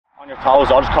On your toes,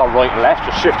 I'll just call right and left.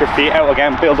 Just shift your feet out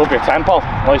again, build up your tempo.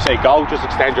 When I say go, just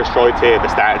extend your stride to the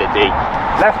start of the D.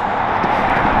 Left,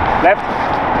 left,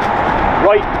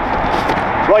 right,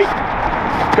 right,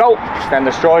 go. Extend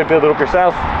the stride, build it up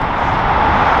yourself.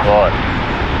 Good.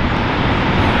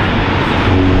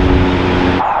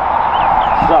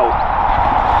 So,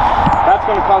 that's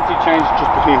going to constantly change just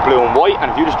between blue and white.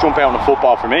 And if you just jump out on the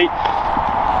football for me,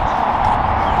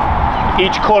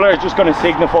 each colour is just going to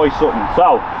signify something.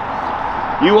 So,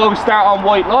 you always start on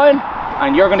white line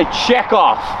and you're going to check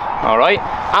off, all right?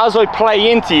 As I play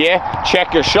into you,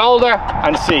 check your shoulder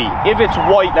and see. If it's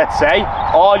white, let's say,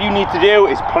 all you need to do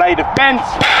is play the fence,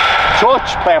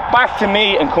 touch, play it back to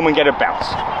me and come and get a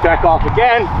bounce. Check off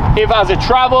again. If as it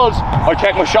travels, I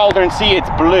check my shoulder and see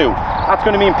it's blue. That's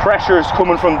going to mean pressure is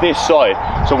coming from this side.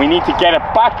 So we need to get it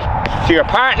back to your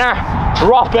partner,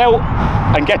 drop out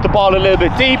and get the ball a little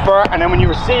bit deeper. And then when you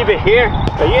receive it here,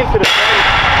 play into the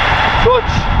fence,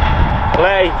 touch,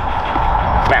 play,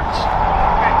 bounce.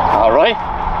 All right,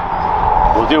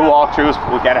 we'll do walkthroughs,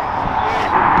 we'll get it.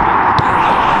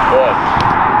 Good.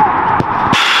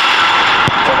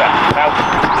 Okay, bounce.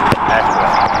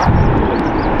 Excellent.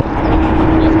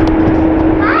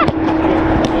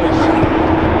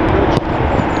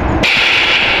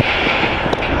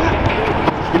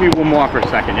 Give me one more for a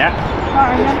second, yeah?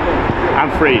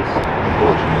 And freeze.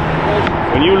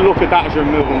 When you look at that as you're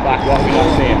moving back, what are we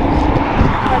not seeing?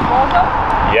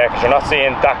 Yeah, because you're not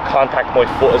seeing that contact my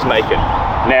foot is making.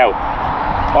 Now,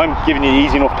 I'm giving you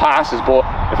easy enough passes, but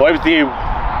if I was to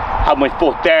have my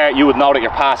foot there, you would know that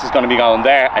your pass is going to be going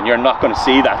there and you're not going to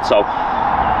see that. So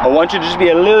I want you to just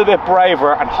be a little bit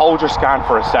braver and hold your scan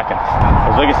for a second.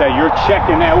 Because like I said, you're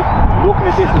checking out, looking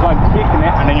at this as I'm kicking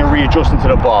it, and then you're readjusting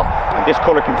to the ball. And this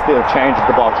colour can still change as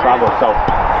the ball travels. So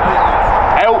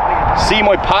out, see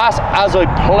my pass as I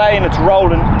play and it's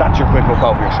rolling, that's your quick look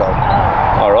over your shoulder.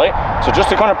 Alright, so just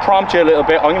to kind of prompt you a little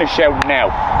bit, I'm going to shout now,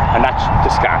 and that's the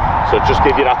scan. So just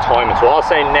give you that timing. So I'll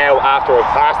say now after I've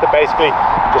passed it, basically,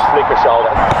 just flick your shoulder.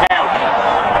 Now,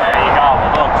 there you go, well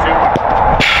done, super.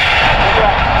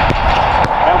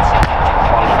 Bounce.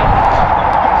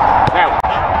 Now,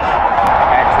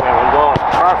 excellent, well done,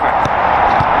 perfect.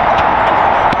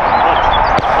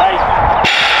 Right,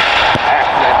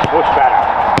 excellent, much better.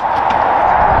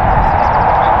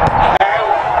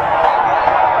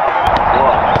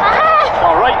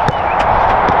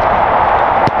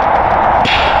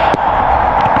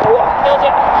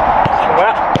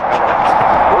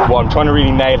 What I'm trying to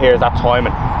really nail here is that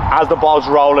timing. As the ball's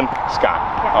rolling, scan.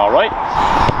 Yeah. All right.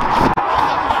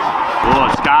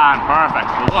 Good, scan,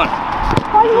 perfect. Good.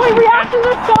 Why are my reactions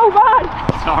are so bad?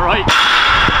 It's all right.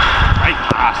 Great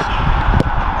pass.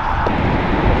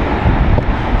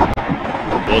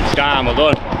 Good scan, well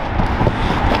done.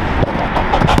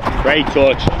 Great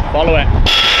touch. Follow it.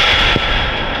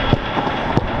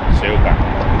 Super.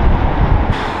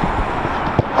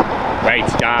 Great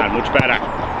scan, much better.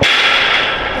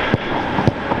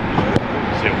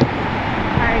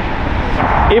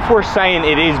 If we're saying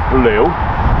it is blue,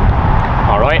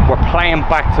 all right, we're playing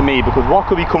back to me because what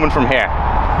could be coming from here?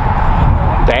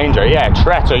 Danger, yeah,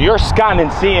 threat. So you're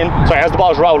scanning, seeing, sorry, as the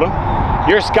ball's rolling,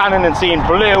 you're scanning and seeing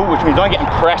blue, which means I'm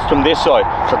getting pressed from this side.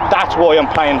 So that's why I'm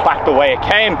playing back the way it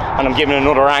came and I'm giving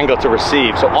another angle to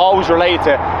receive. So always relate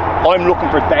to, I'm looking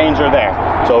for danger there.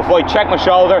 So if I check my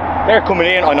shoulder, they're coming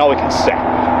in, I know I can set,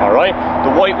 all right?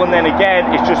 The white one then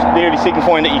again is just nearly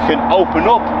signifying that you can open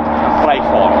up and play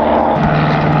forward.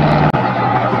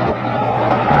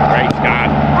 Great scan.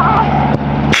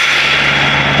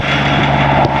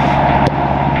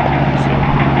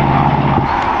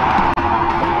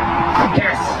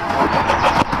 Yes.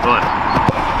 Good.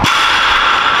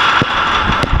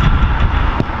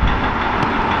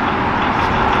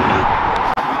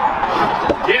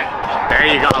 Yeah. There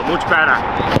you go. Much better.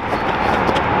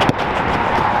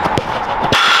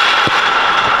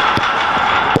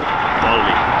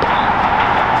 Holy.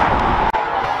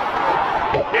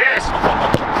 Yes.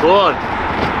 Good.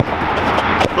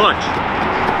 Touch.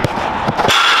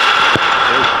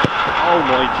 Oh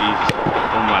my Jesus.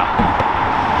 Oh well.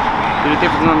 The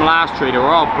difference on the last three, they were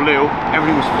all blue.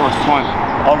 Everything was first time.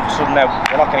 All of a sudden now,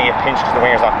 you're not going to get pinched because the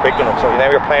winger's not quick enough. So now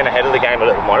you're playing ahead of the game a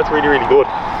little more. That's really, really good.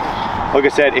 Like I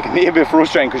said, it can be a bit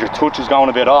frustrating because your touch is going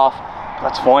a bit off.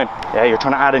 That's fine. Yeah, you're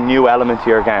trying to add a new element to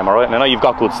your game, all right? And I know you've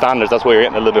got good standards. That's why you're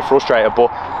getting a little bit frustrated, but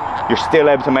you're still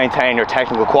able to maintain your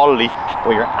technical quality,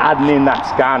 but you're adding in that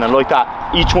scan, and like that,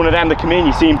 each one of them that come in,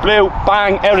 you see blue,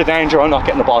 bang, out of danger, I'm not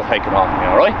getting the ball taken off me,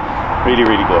 all right? Really,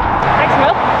 really good. Thanks,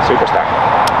 Will. Superstar.